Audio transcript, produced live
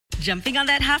Jumping on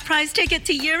that half-price ticket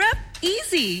to Europe?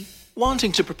 Easy.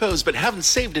 Wanting to propose but haven't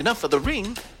saved enough for the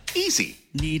ring? Easy.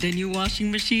 Need a new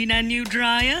washing machine and new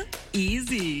dryer?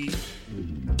 Easy.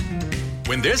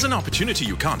 When there's an opportunity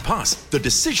you can't pass, the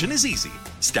decision is easy.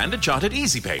 Standard Chartered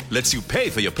EasyPay lets you pay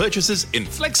for your purchases in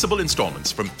flexible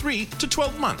installments from 3 to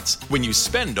 12 months when you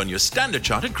spend on your Standard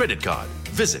Chartered credit card.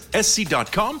 Visit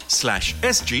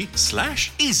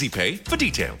sc.com/sg/easypay for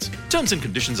details. Terms and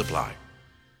conditions apply.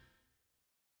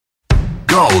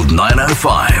 Gold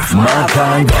 905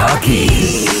 Makan Kaki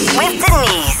with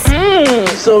Denise.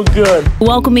 So good.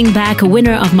 Welcoming back a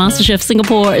winner of Masterchef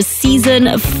Singapore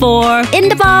Season 4,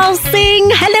 Indabal Singh.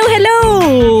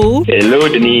 Hello. Hello,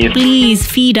 Denise. Please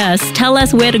feed us. Tell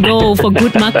us where to go for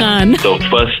good makan. So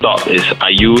first stop is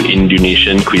Ayam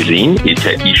Indonesian Cuisine. It's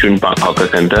at Yishun Park Hawker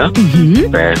Centre.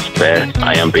 Best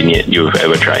Ayam penyet you've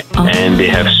ever tried. And they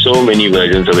have so many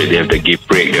versions of it. They have the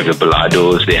Geprek, they have the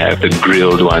belados, they have the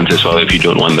grilled ones as well if you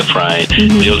don't want the fried.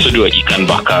 They also do a ikan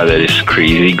bakar that is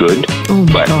crazy good.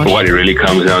 But what it really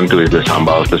comes down to is the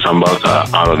sambals. The sambals are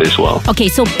out of this world. Okay,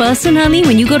 so personally,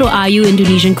 when you go to Ayam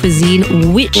Indonesian Cuisine,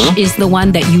 which is the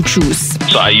one that you choose?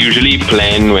 So I usually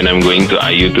plan when I'm going to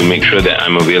Ayam to make sure that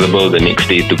I'm available the next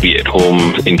day to be at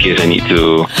home in case I need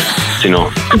to,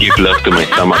 give love to my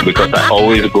stomach, because I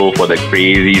always go for the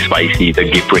crazy spicy, the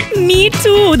Geprek. Me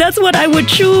too. That's what I would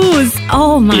choose.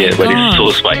 Oh my god. Yeah, but it's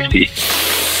so spicy.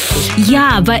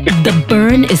 Yeah, but the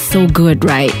burn is so good,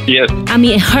 right? Yes. I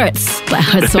mean, it hurts, but it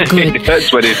hurts so good. It hurts,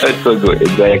 but it hurts so good.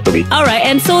 Exactly. All right,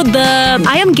 and so the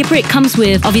Ayam Geprek comes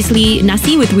with, obviously,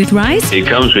 nasi with rice? It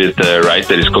comes with rice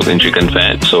that is cooked in chicken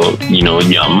fat, so,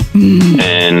 yum.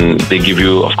 And they give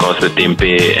you, of course, the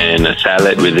tempeh and a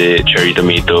salad with it, cherry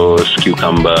tomatoes,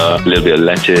 cucumber, a little bit of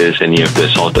lettuce, and you have the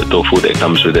salted tofu that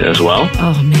comes with it as well.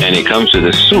 Oh, man. And it comes with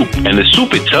a soup, and the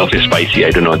soup itself is spicy.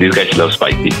 I don't know, these guys love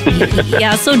spicy.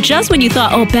 Yeah, so just when you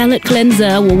thought, palate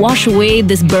cleanser will wash away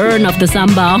this burn of the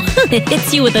sambal, it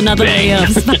hits you with another layer of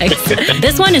spice.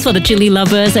 This one is for the chili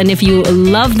lovers, and if you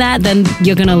love that, then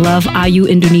you're gonna love Ayam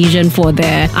Indonesian for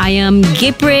their Ayam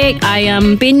Geprek,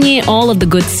 Ayam penyet, all of the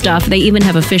good stuff. They even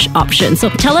have a fish option. So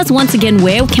tell us once again,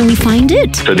 where can we find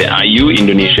it? So the Ayam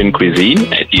Indonesian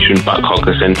Cuisine at Yishun Park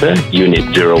Hawker Centre,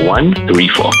 Unit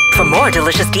 0134. For more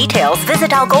delicious details,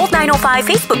 visit our Gold 905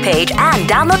 Facebook page and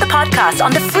download the podcast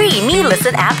on the free Me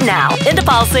Listen app now.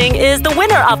 Indapal Singh is the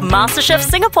winner of Masterchef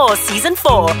Singapore Season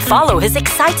 4. Follow his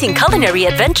exciting culinary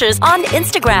adventures on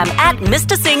Instagram at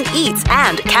Mr. Singh Eats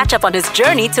and catch up on his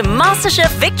journey to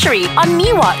Masterchef victory on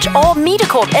MeWatch or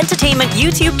MediaCorp Entertainment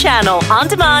YouTube channel, on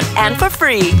demand and for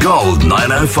free. Gold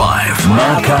 905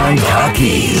 Makan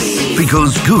Kaki,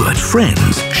 because good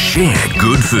friends share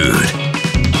good food.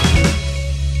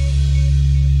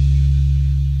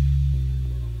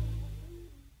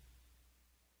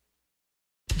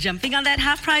 Jumping on that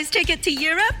half-price ticket to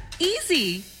Europe?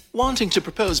 Easy. Wanting to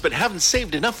propose but haven't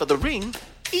saved enough for the ring?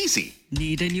 Easy.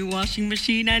 Need a new washing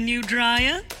machine and new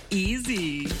dryer?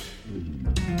 Easy.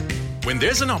 When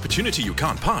there's an opportunity you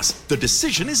can't pass, the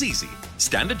decision is easy.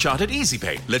 Standard Chartered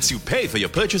EasyPay lets you pay for your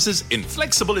purchases in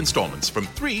flexible installments from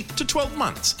 3 to 12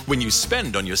 months when you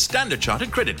spend on your Standard Chartered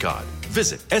credit card.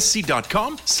 Visit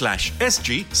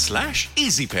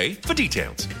sc.com/sg/easypay for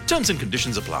details. Terms and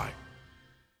conditions apply.